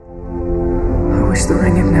the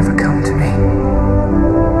ring had never come to me.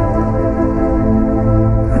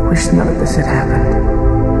 I wish none of this had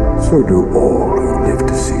happened. So do all who live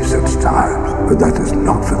to see such times, but that is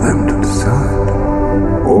not for them to decide.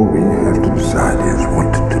 All we have to decide is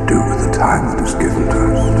what to do with the time that is given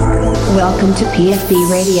to us. Welcome to PFB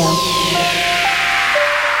Radio.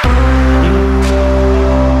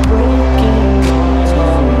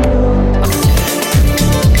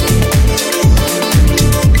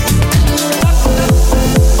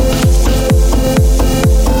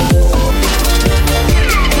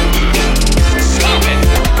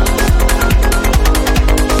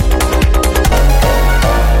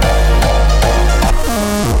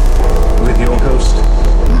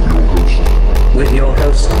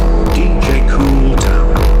 DJ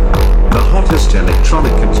Cooltown, the hottest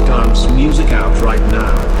electronic and dance music out right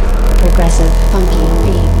now. Progressive, funky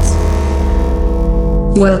beats.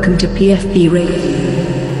 Welcome to PFB Radio.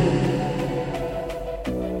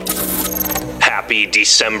 Happy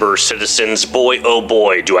December, citizens. Boy, oh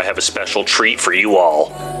boy, do I have a special treat for you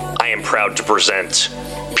all. I am proud to present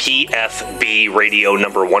PFB Radio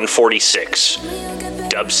number 146,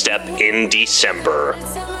 Dubstep in December.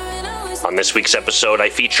 On this week's episode, I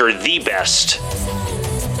feature the best,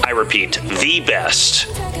 I repeat, the best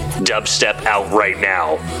dubstep out right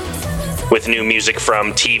now, with new music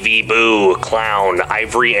from TV Boo, Clown,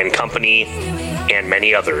 Ivory and Company, and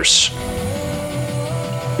many others.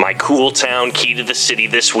 My Cool Town key to the city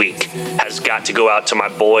this week has got to go out to my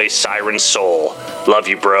boy Siren Soul. Love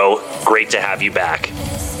you, bro. Great to have you back.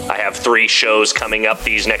 I have 3 shows coming up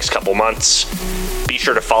these next couple months. Be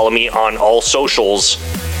sure to follow me on all socials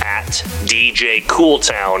at DJ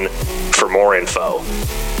Cooltown for more info.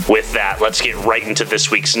 With that, let's get right into this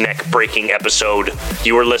week's neck-breaking episode.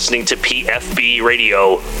 You are listening to PFB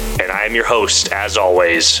Radio, and I am your host, as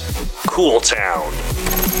always, Cooltown.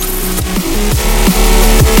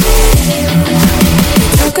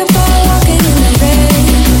 Talk about walking in the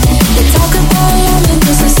rain. They talk about loving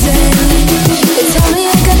to sustain. They tell me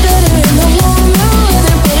I got better in the warm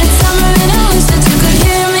weather, but it's summer and I wish that you could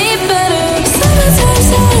hear me better. Summertime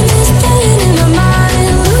sadness playing in my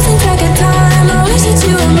mind, losing track of time. I wish that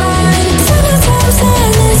you were mine. Summertime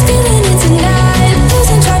sadness, feeling it tonight,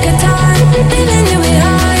 losing track of time, leaving you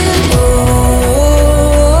behind. Oh,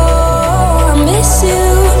 I miss you,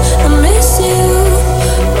 I miss you.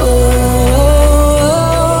 Oh,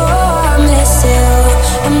 I miss you,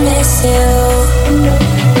 I miss you.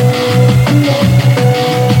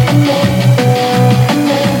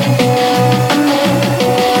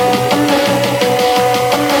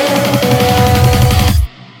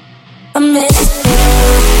 I miss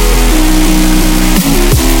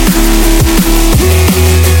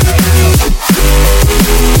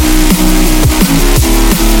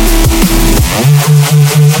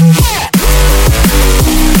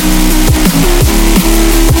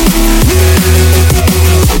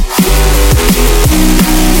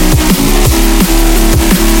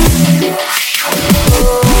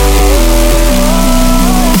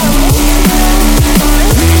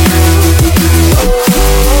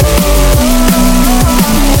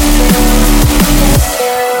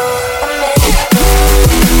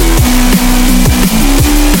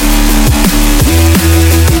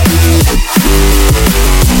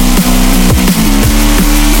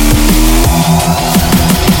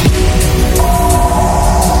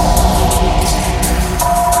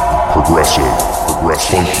Progressive,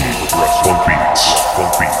 funky, funk beats.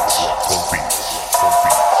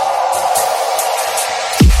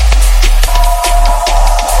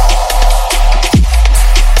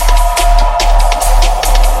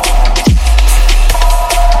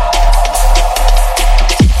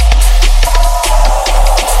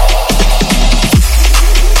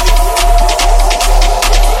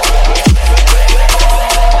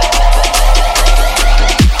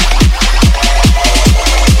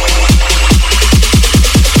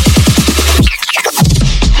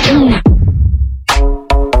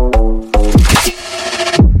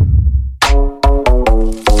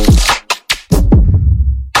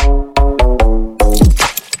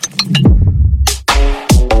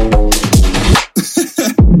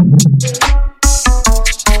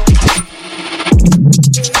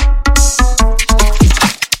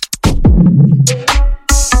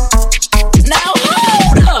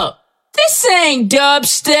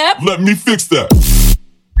 Dubstep. Let me fix that.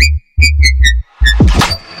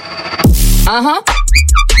 Uh-huh.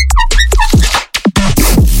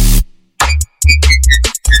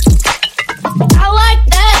 I like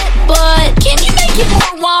that, but can you make it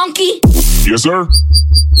more wonky? Yes, sir.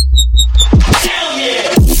 Hell yeah.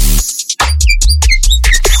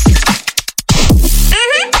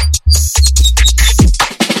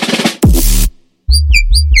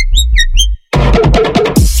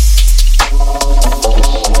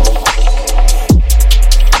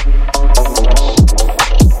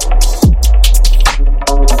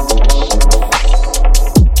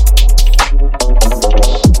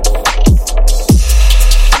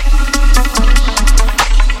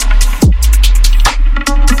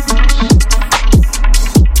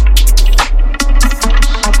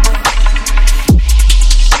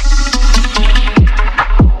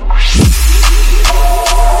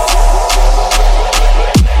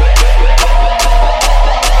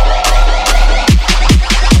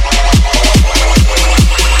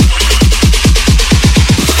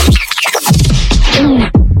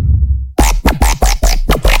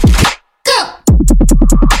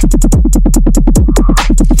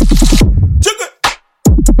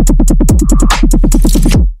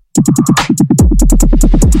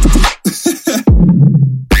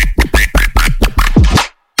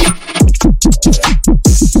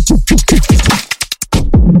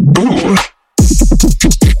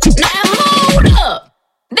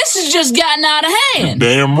 just gotten out of hand.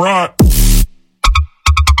 Damn right.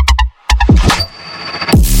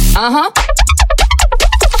 Uh-huh.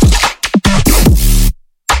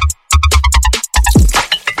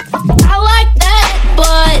 I like that,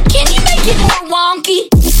 but can you make it more wonky?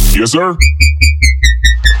 Yes, sir.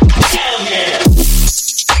 Hell yeah.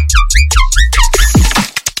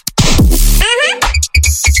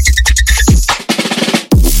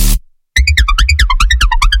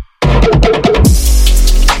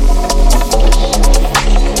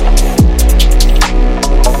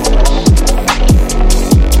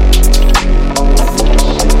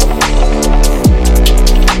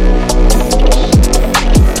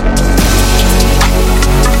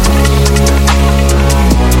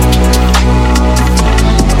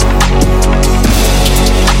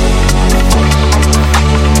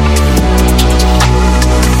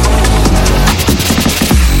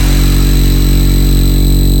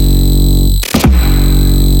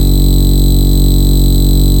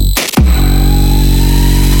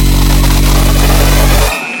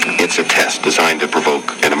 Designed to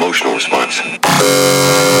provoke an emotional response.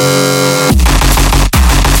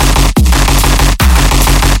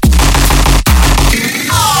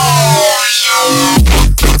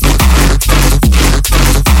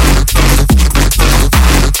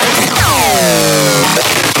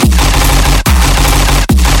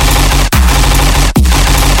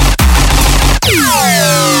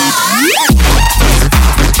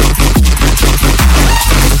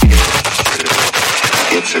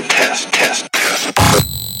 It's a test.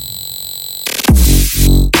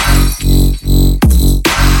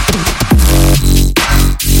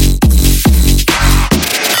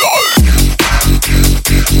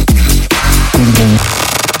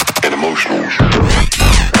 An emotional.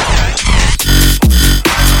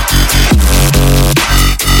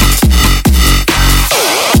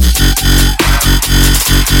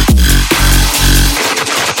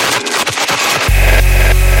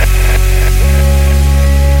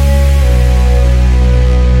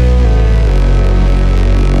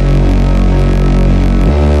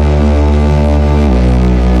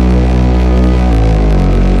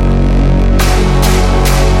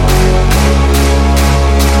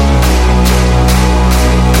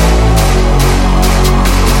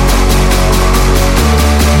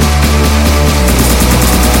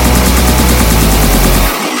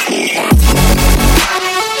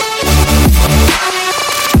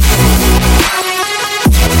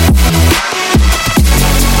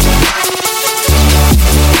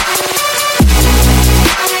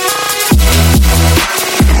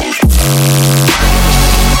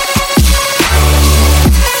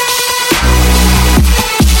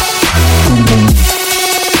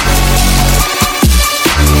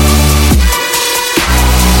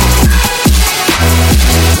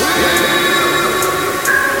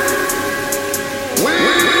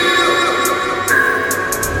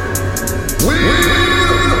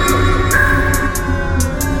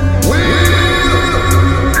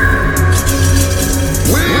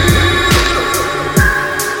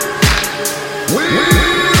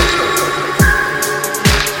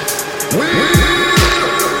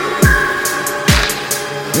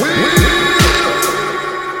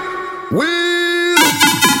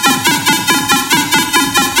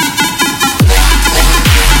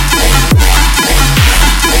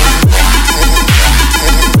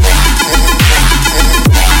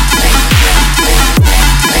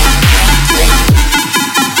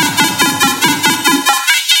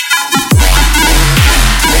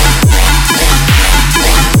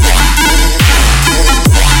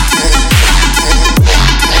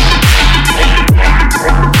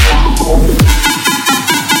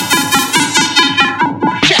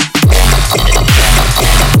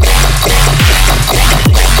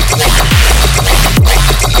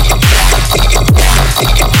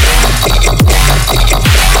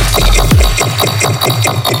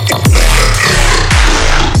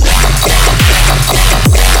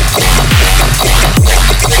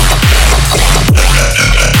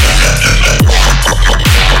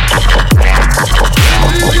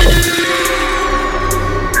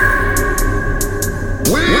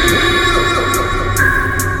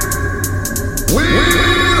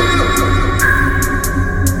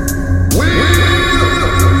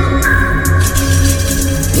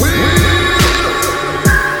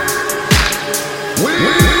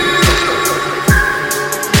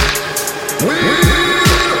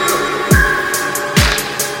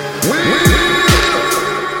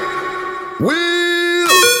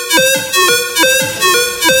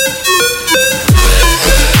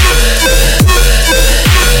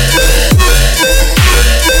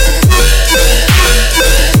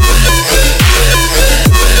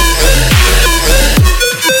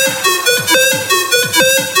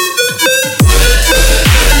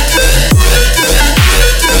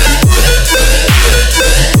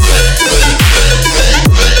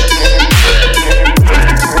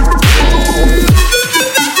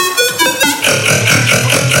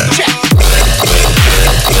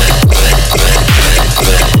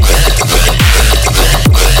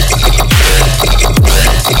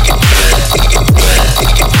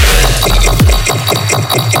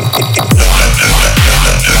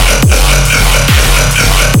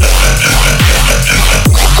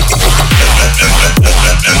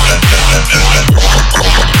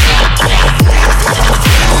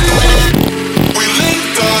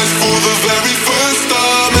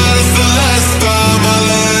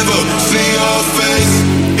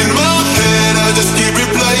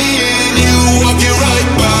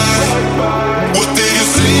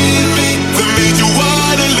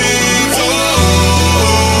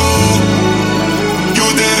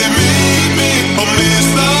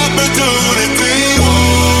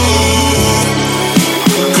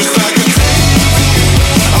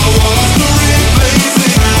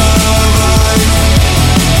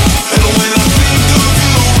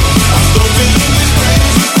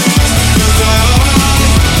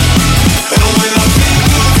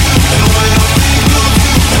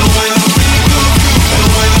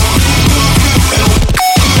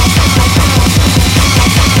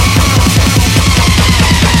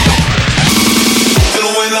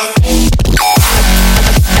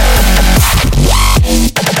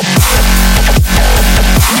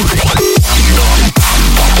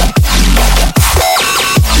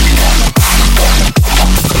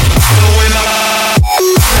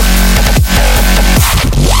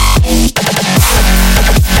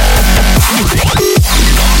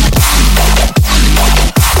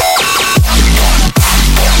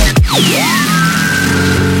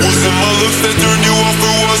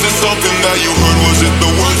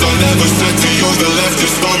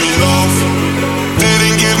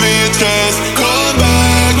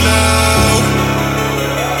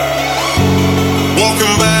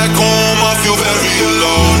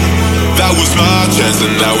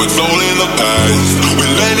 and now it's all in the past.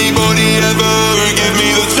 Will anybody ever give me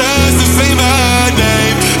the chance to say my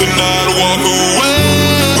name and not walk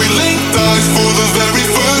away? We linked eyes for the very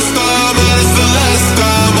first time, and it's the last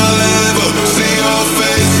time I'll ever see your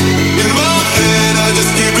face. In my head I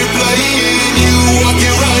just keep replaying you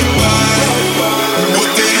walking right by. What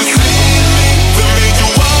did you say to me that made you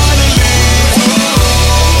wanna leave?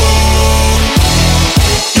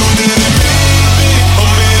 You didn't mean me, a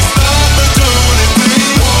missed opportunity.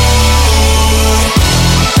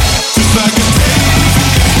 Just like a TV,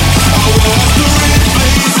 I watched the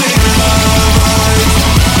replays in my mind.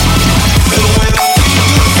 And when I think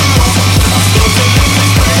of you, I start to live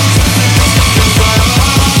these crazy things in my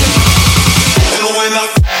mind. And when I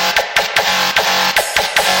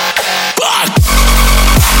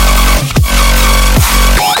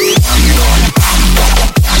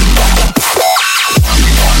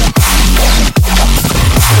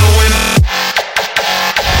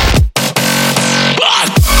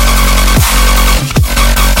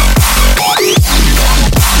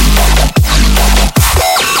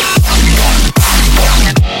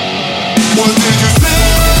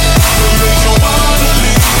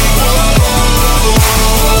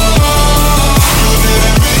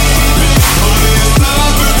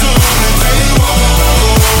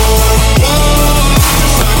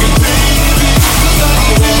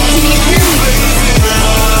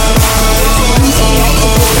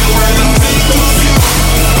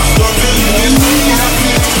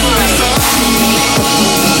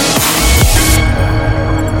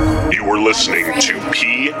listening to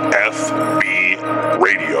PFB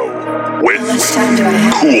Radio with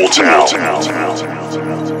Cool Town.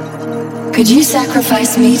 Could you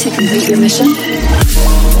sacrifice me to complete your mission?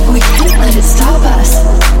 We can't let it stop us.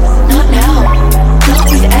 Not now. Not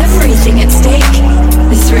with everything at stake.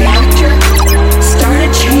 This reactor, start a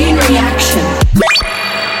chain reaction.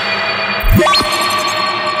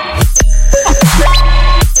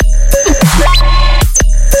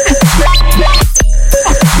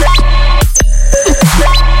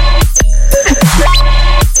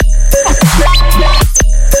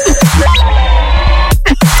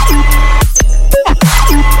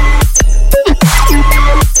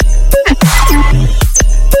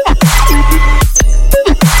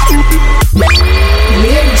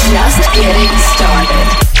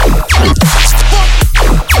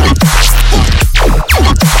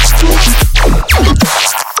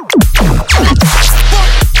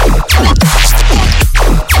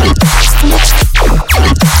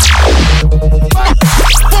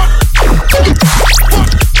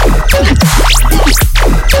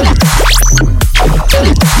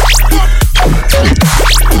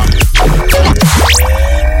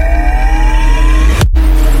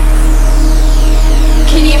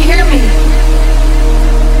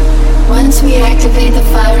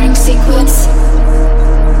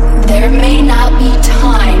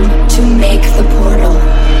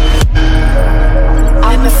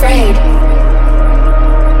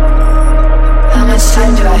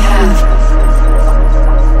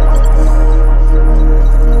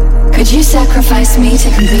 Sacrifice me to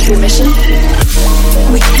complete your mission?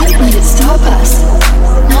 We can't let it stop us.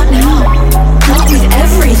 Not now. Not with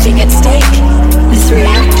everything at stake. This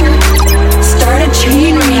reactor, start a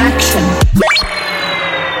chain reaction.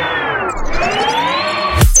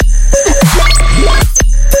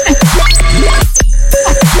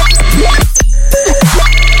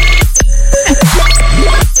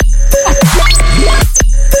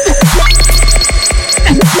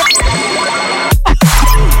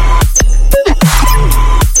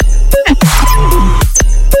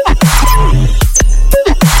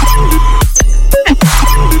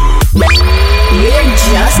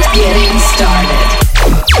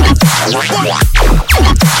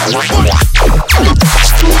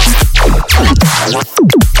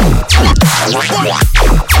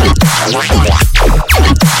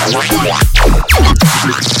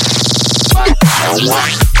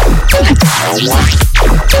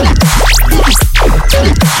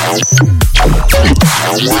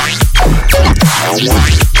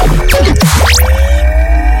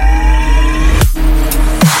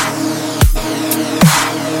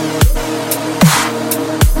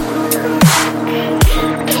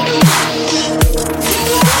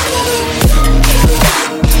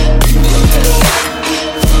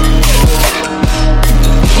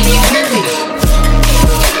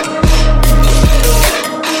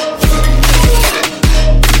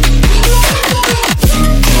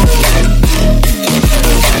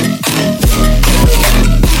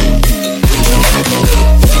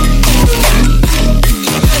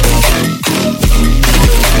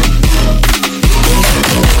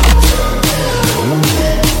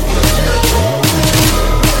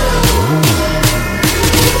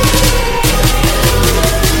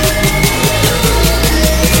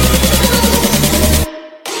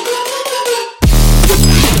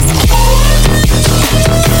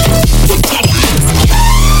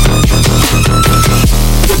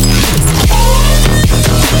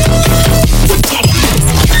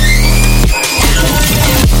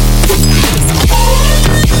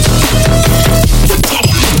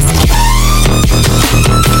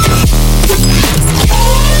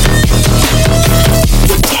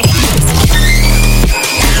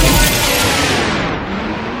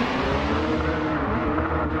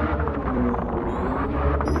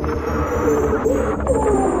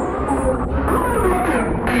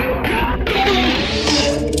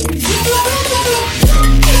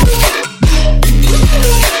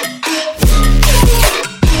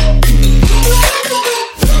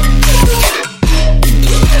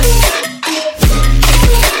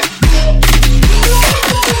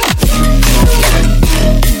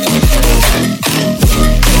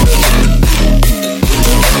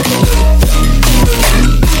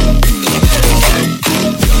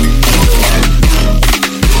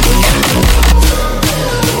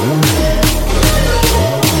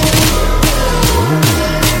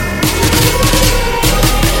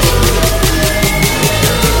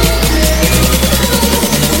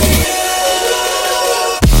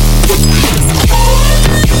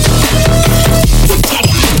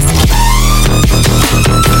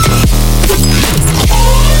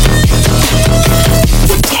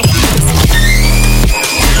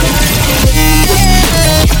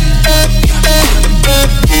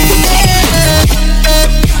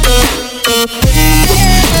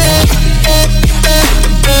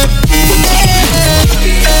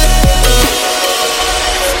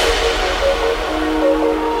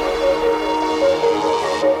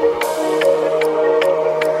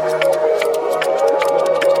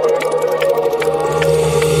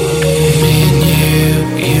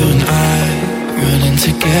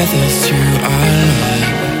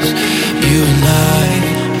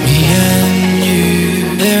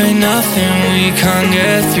 can't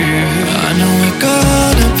get through. I know we're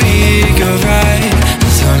gonna be alright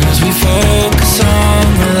as long as we focus on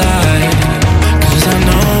the light. 'Cause I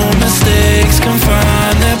know mistakes can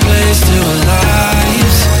find their place to our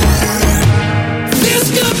lives. This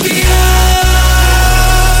could be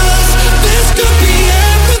us. This could be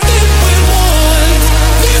everything we want.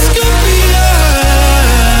 This could be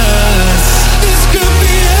us. This could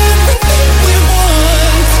be everything we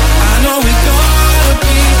want. I know we gotta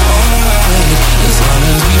be alright as long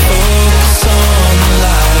as we focus on the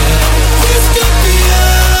light. This could be us.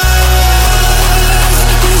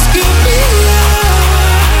 This could be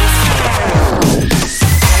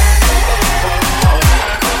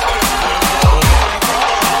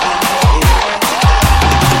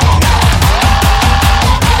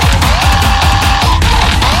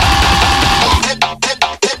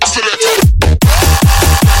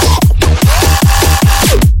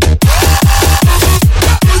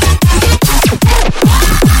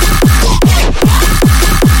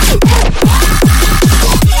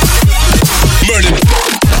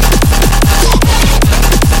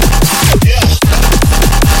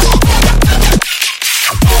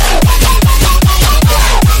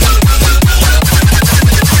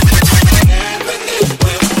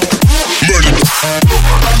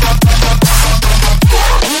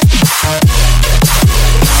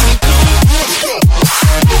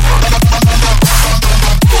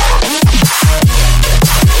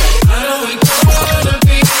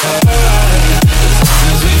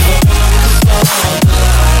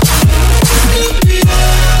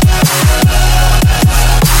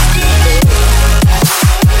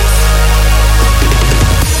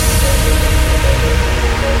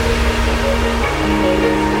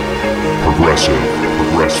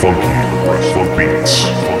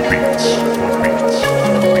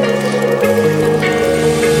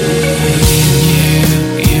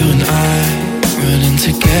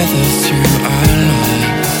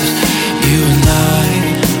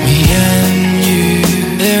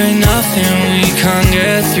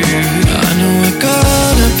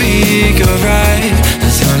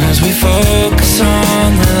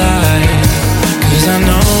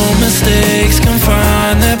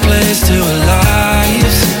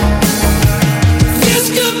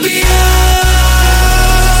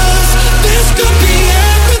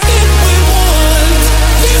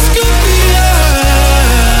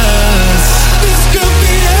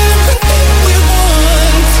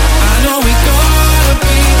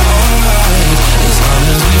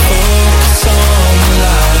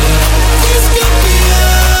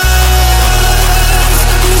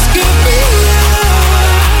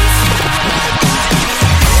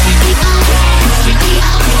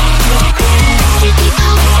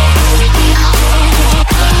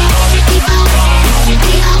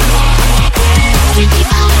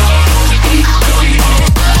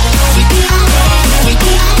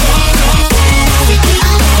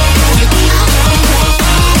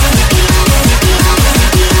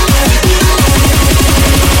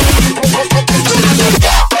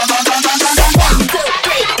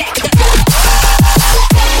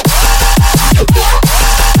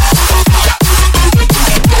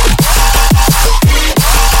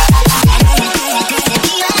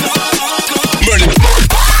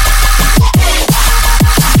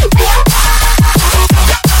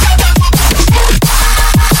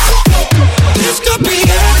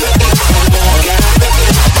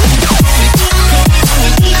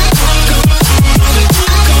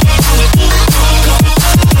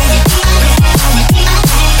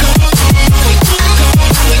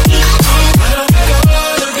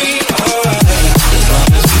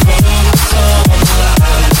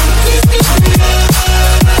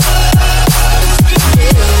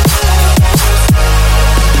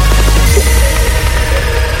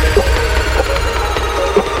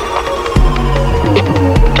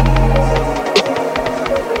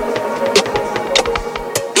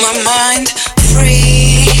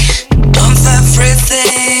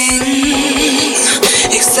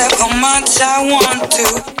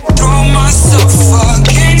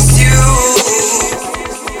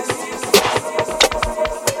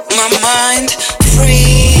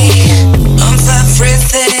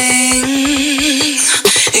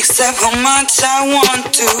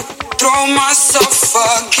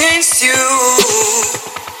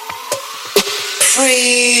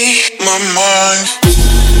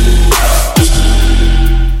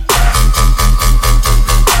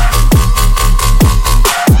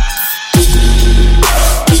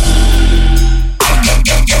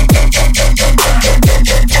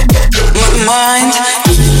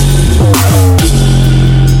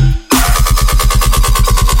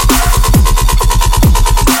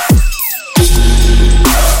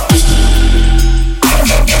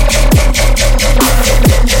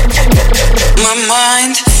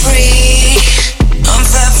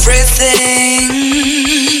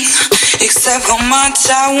how much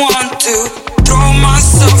I want to throw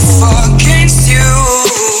myself against you.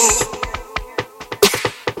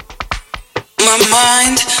 My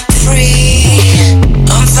mind free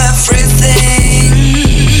of everything,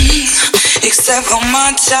 except how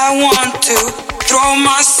much I want to throw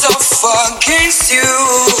myself against you.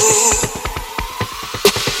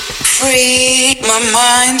 Free my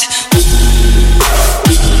mind.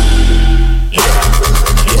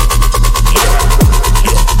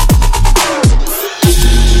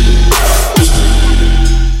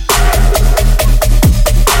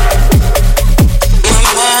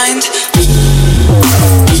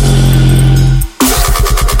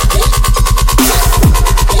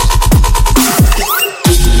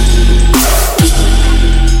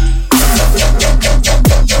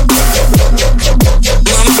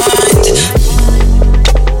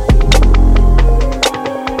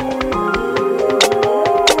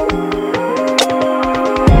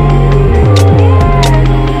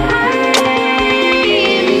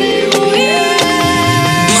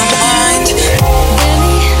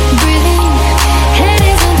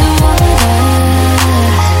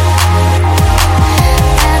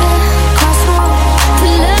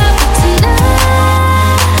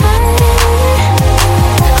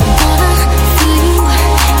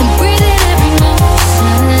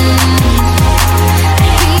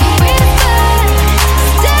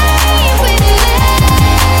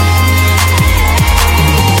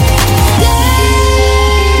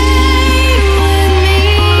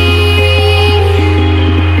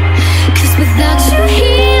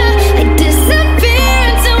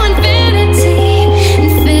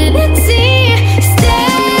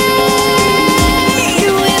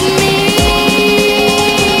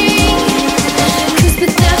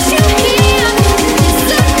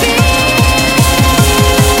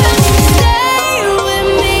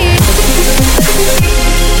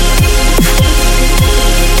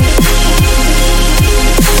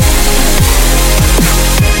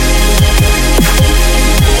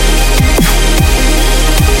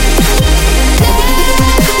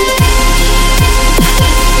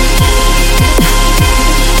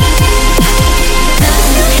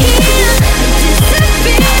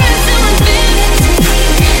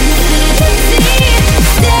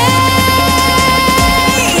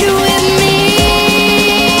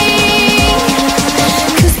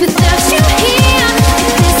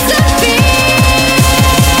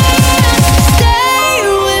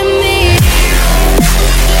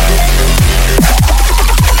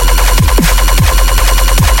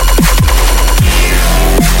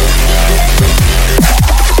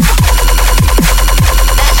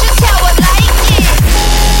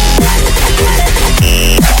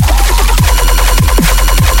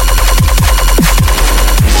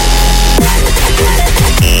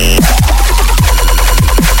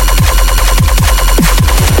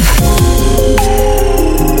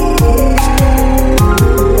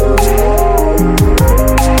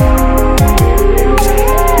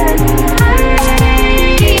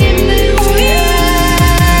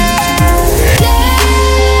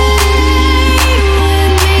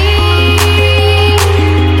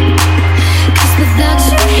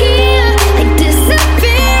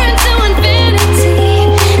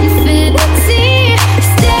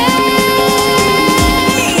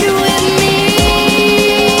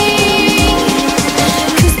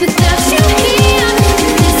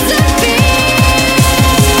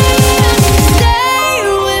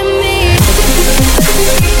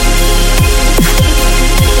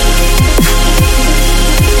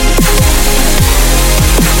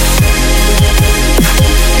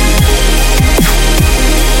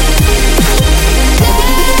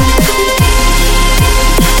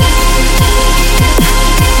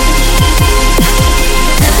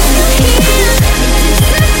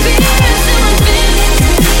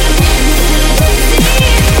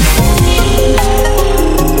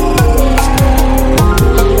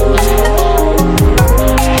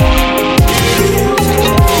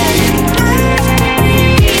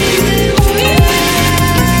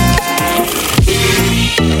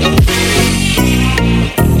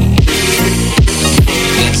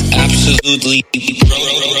 absolutely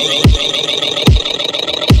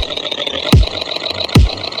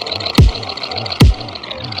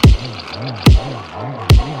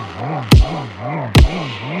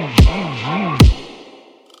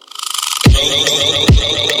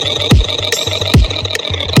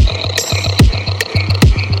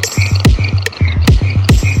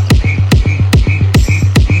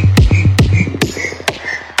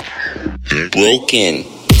broken.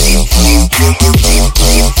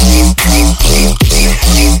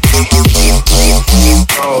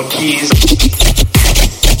 Oh, jeez.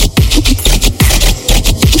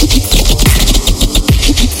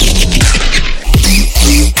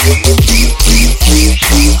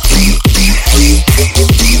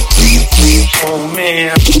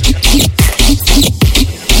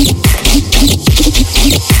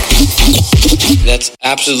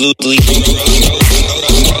 absolutely.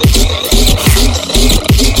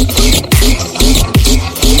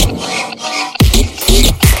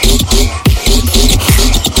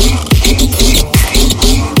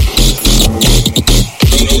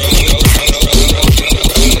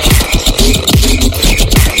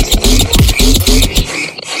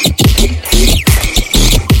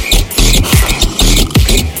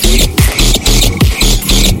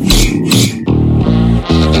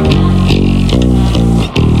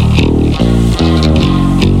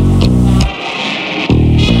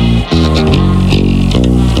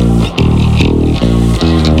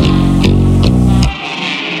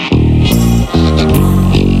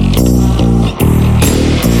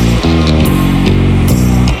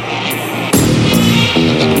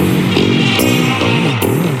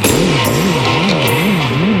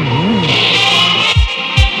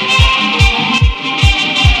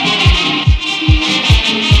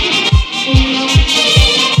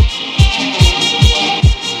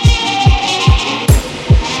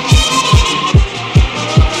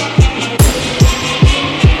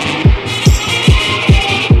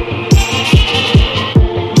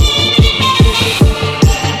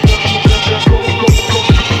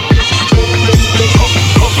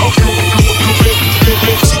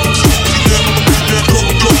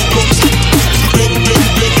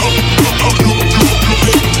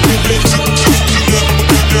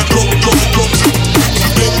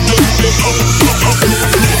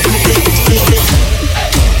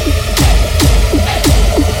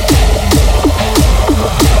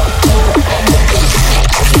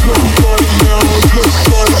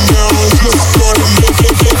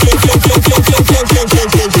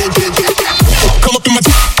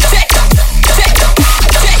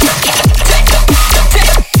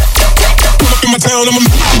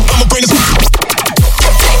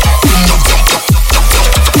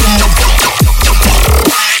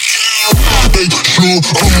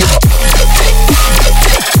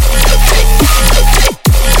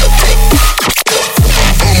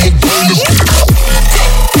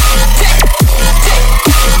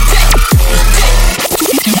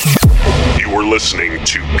 Listening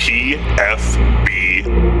to PFB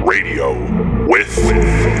Radio with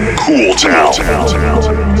Cool Town.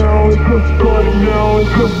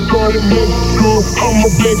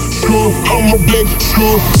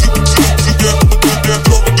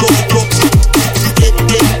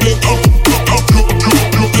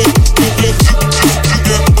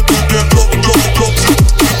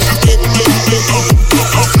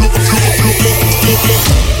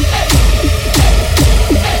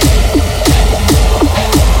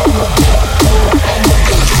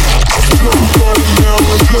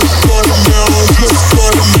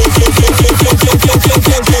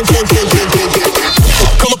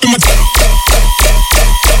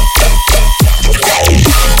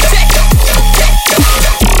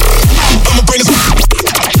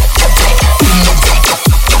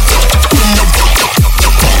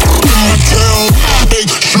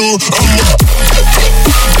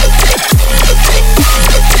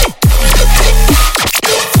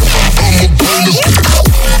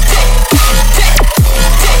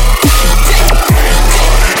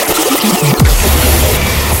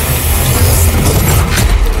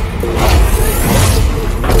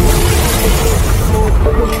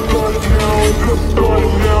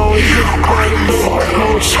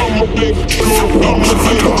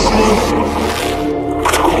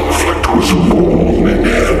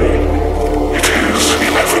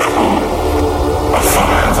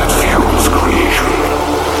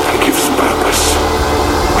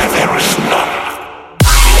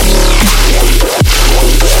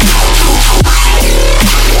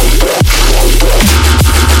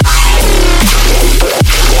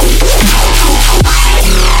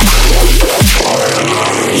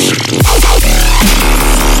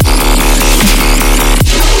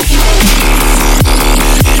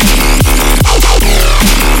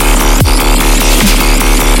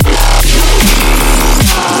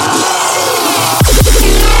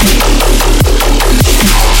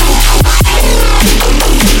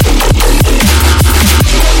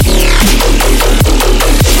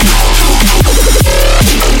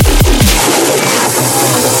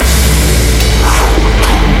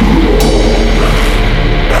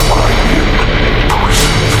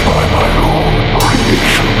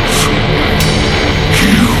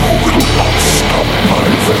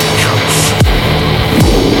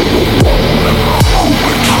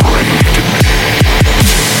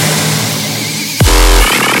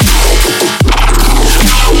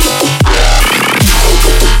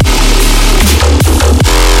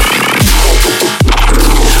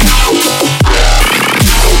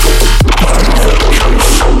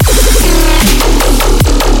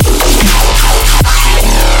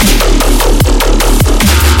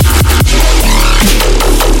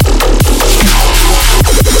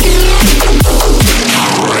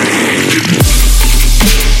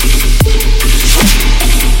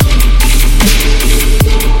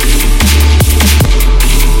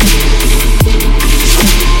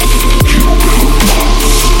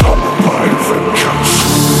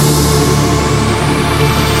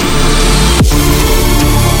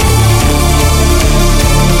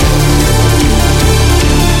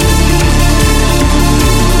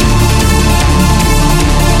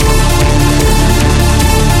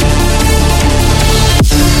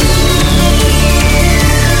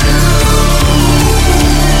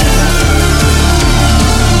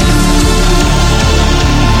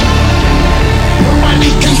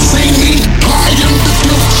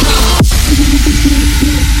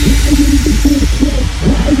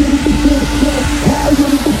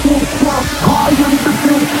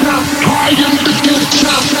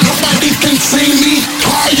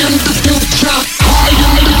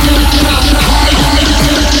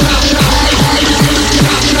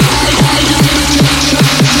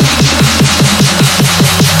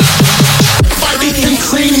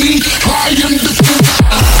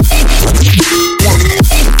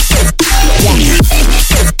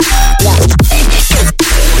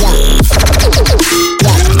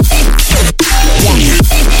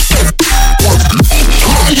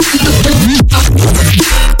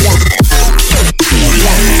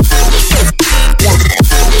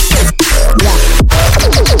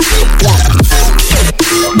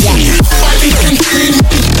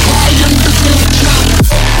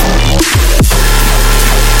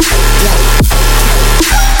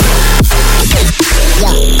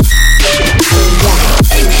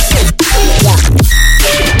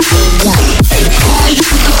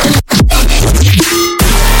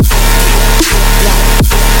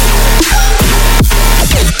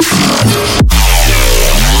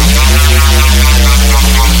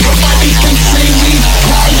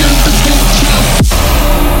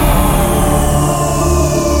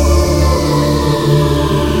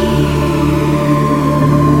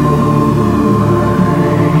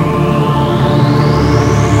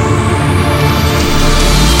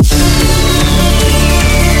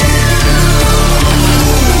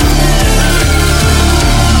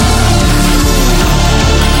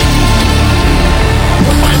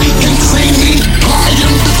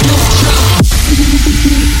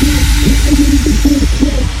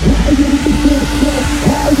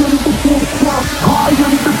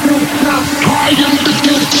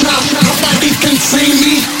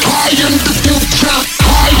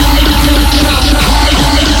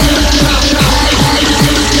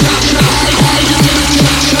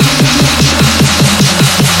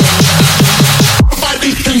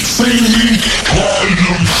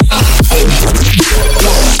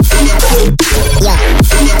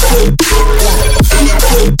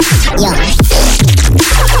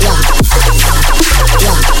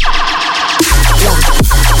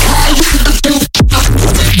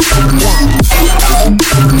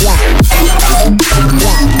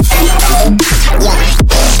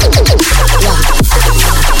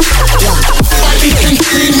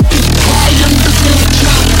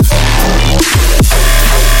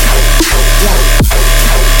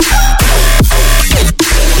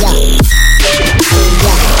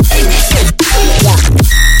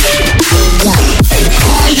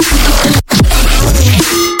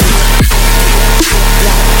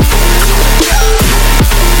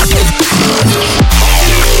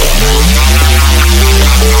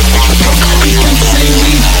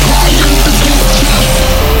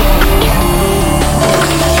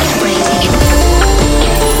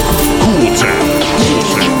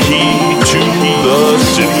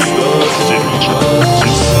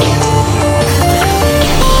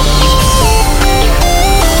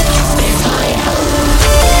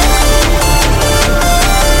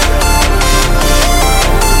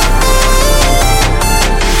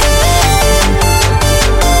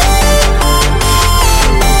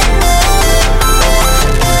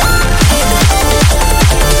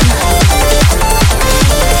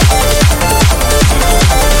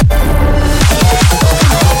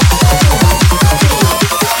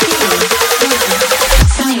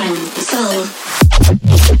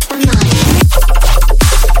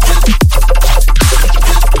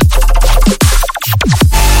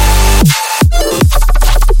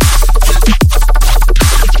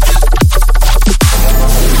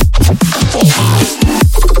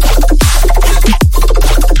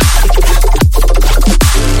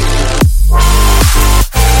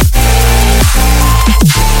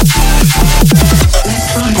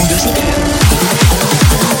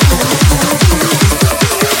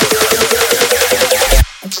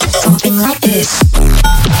 is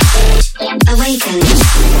Awaken.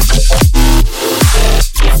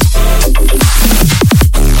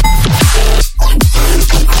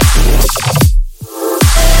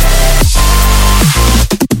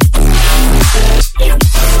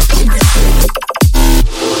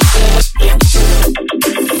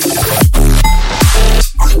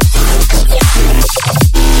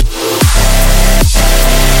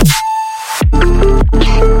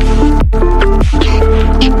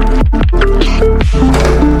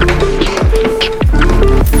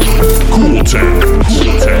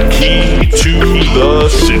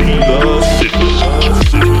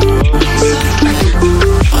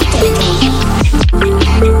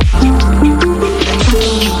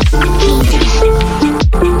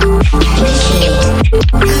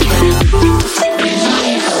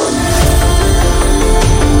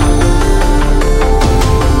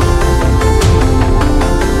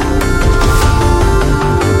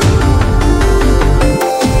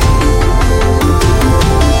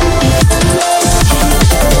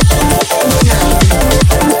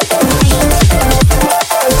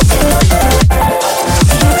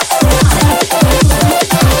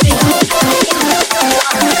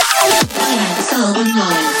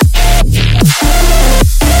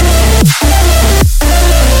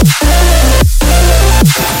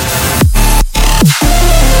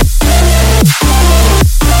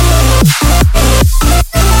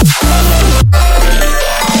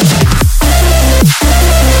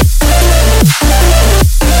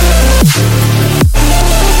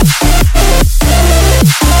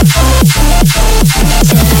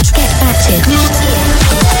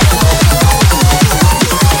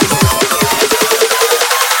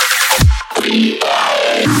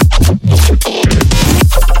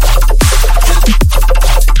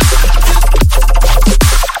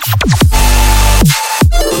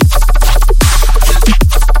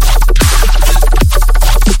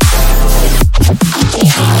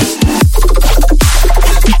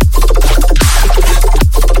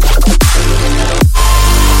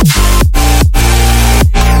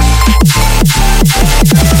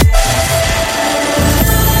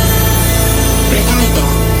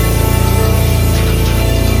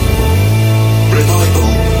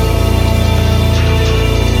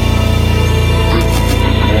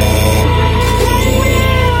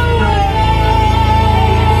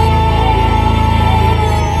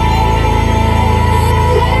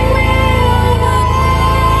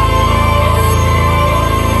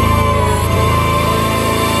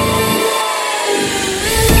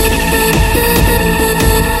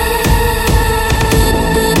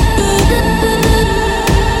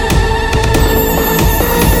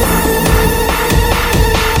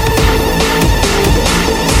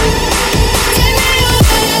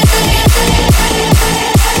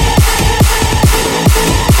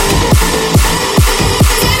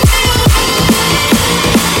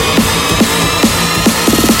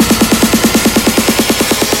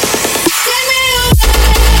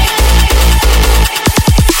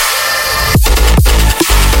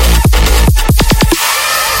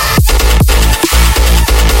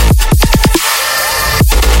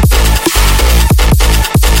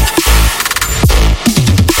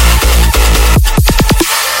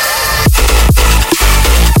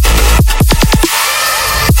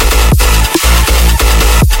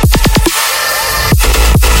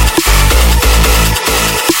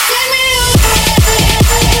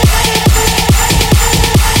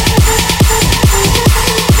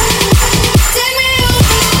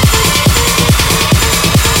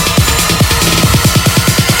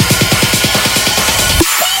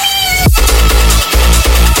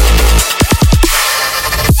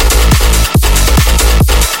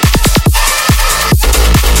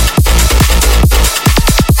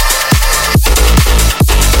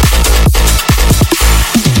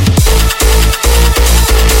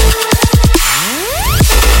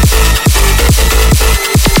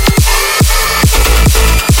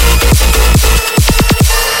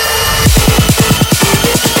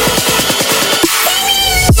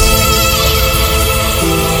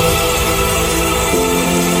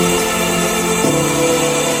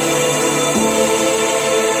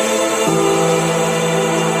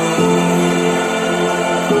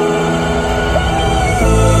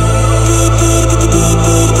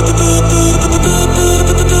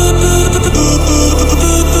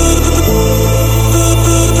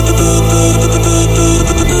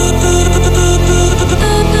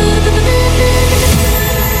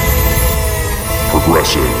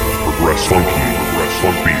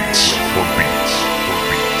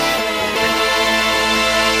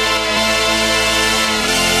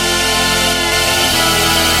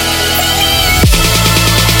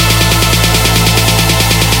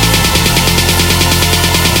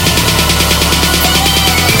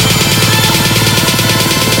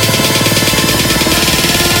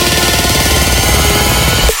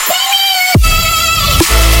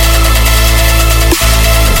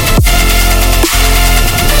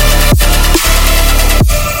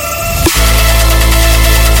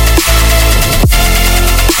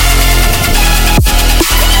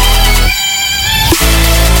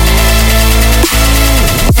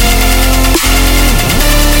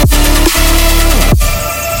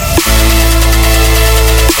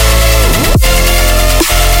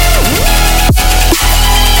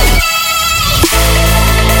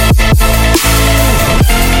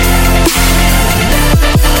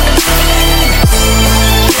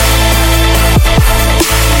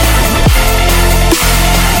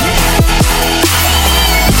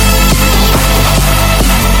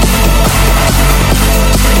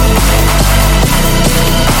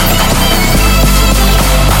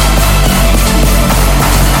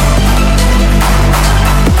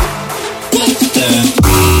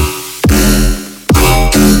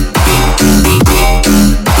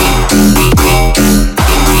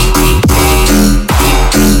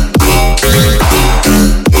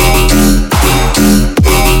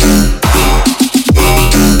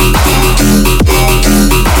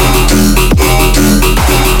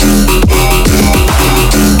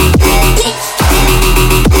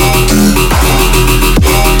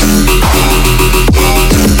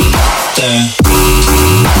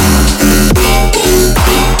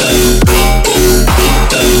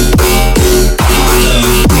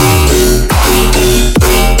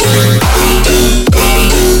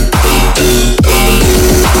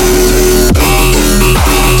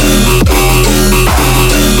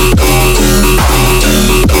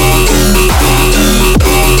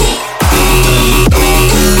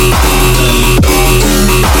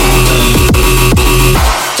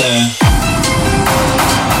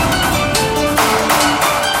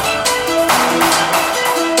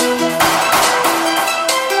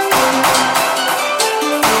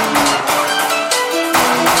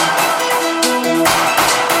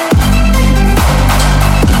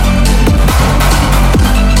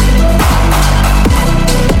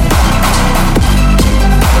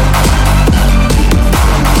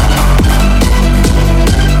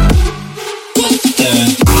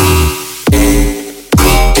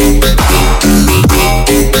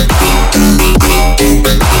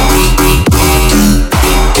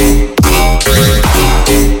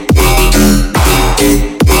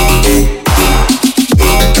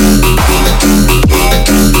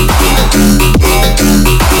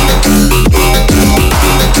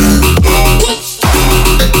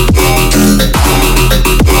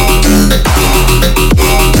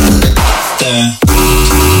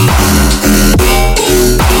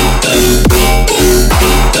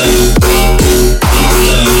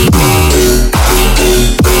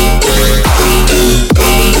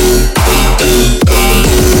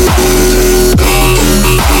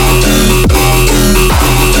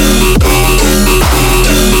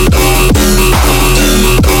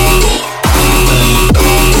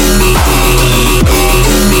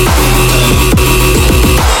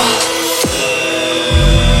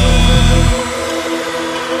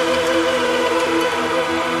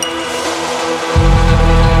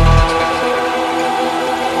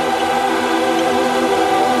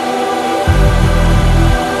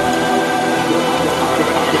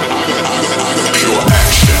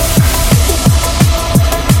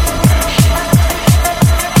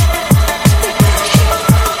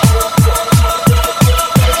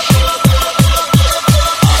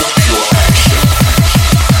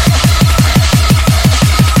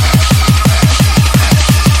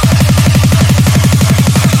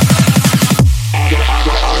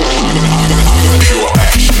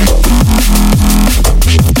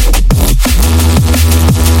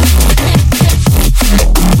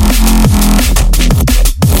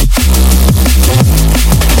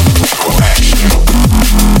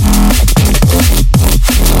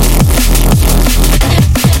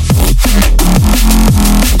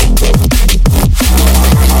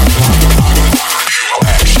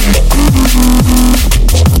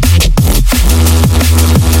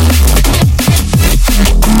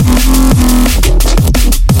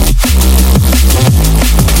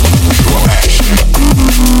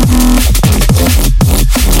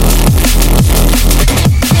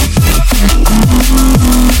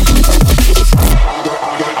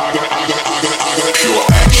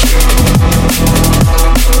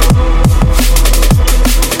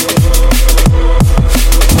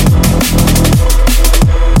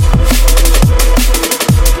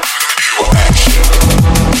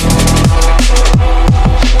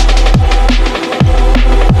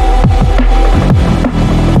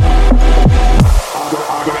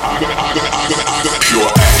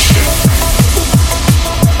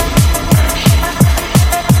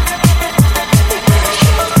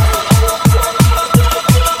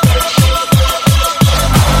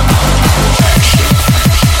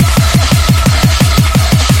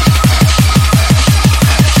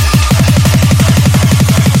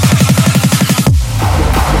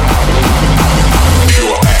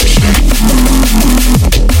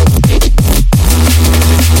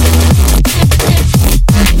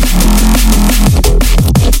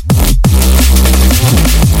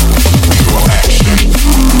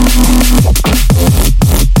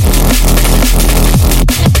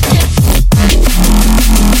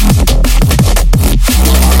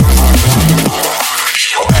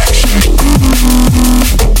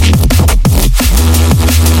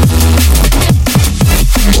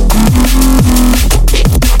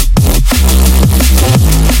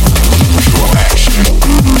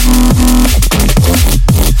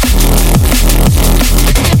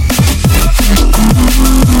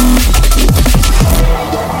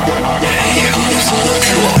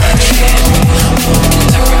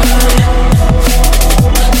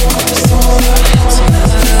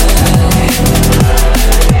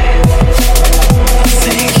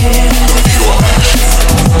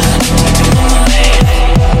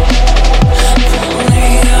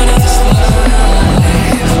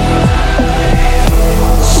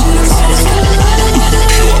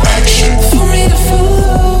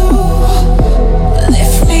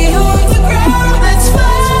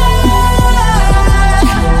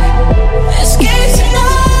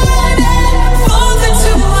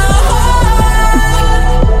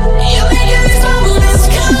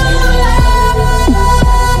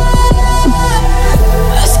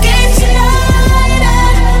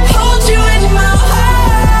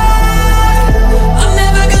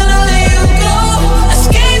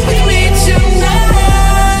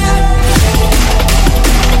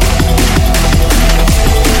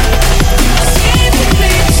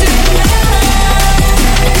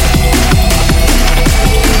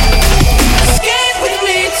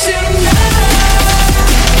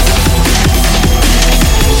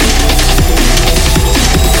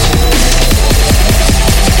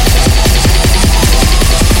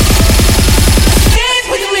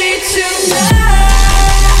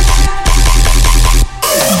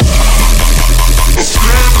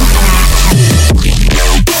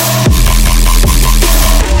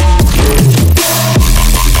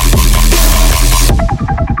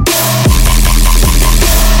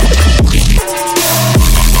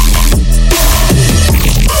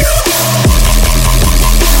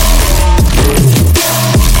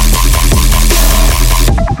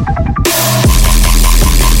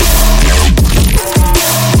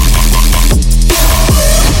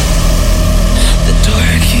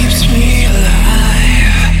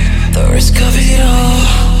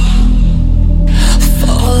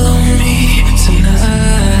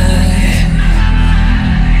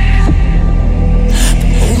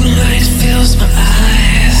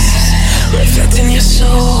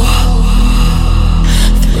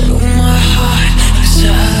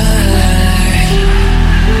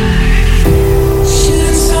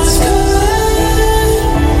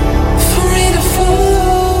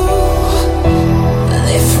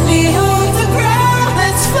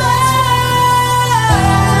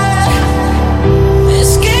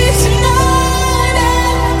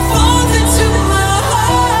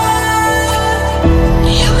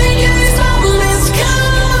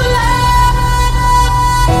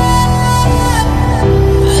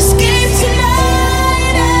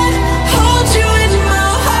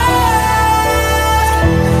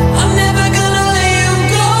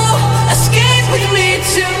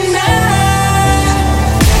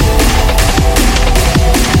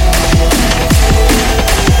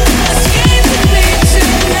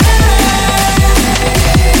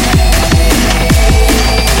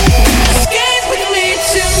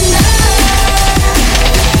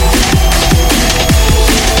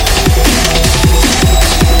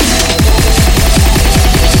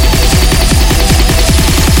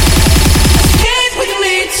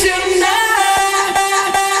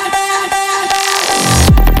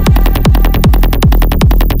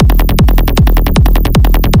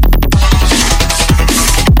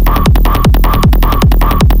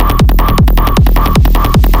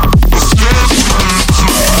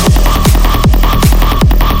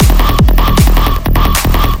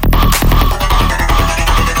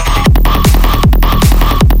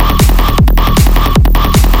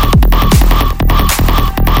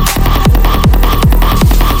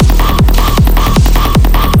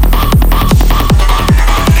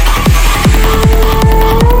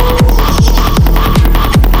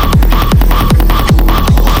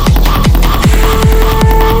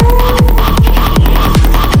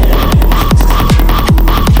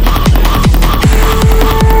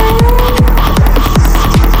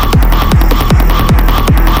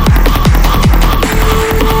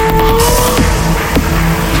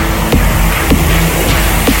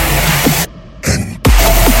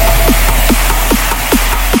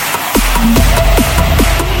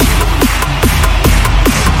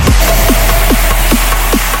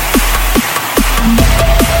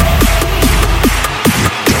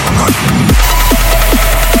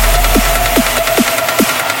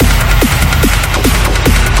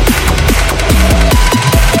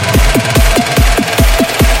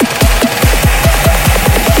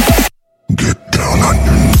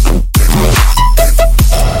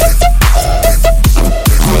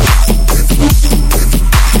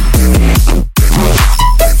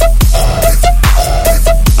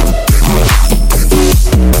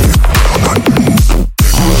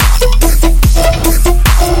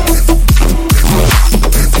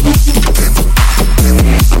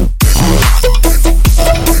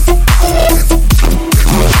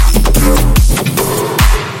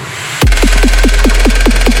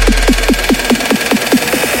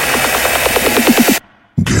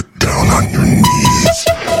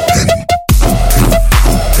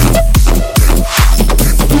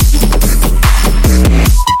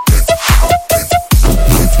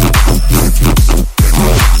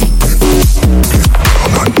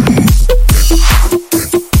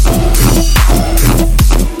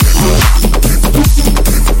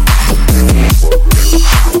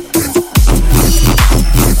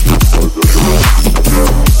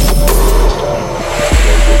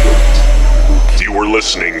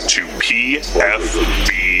 listening to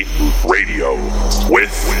PFB Radio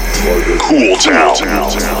with Cool Town.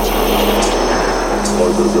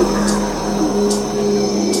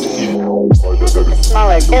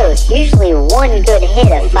 Smaller dose, usually one good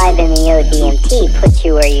hit of 5-MeO DMT puts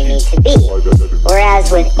you where you need to be.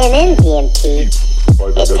 Whereas with NN-DMT,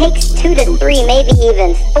 it takes 2 to 3, maybe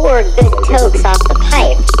even 4 good tokes off the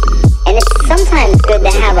pipe. And it's sometimes good to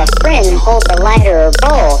have a friend hold the lighter or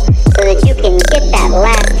bowl so that you can get that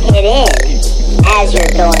last hit in as you're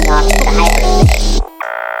going off to hyperspace.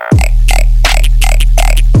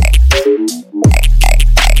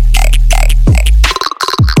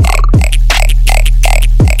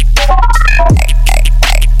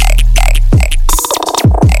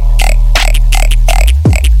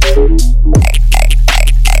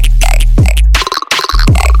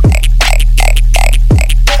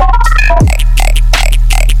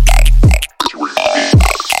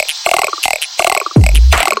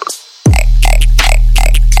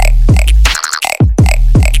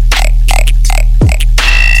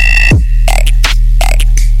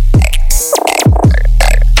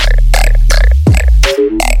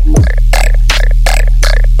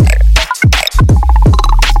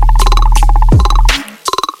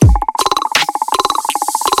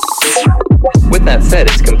 With that said,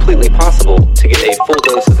 it's completely possible to get a full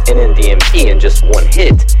dose of NN-DMT in just one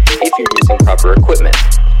hit if you're using proper equipment.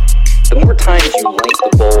 The more times you light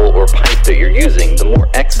the bowl or pipe that you're using, the more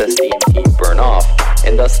excess DMT you burn off,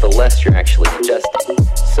 and thus the less you're actually ingesting.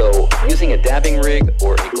 So using a dabbing rig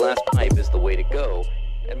or a glass pipe is the way to go,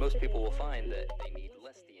 and most people will find that they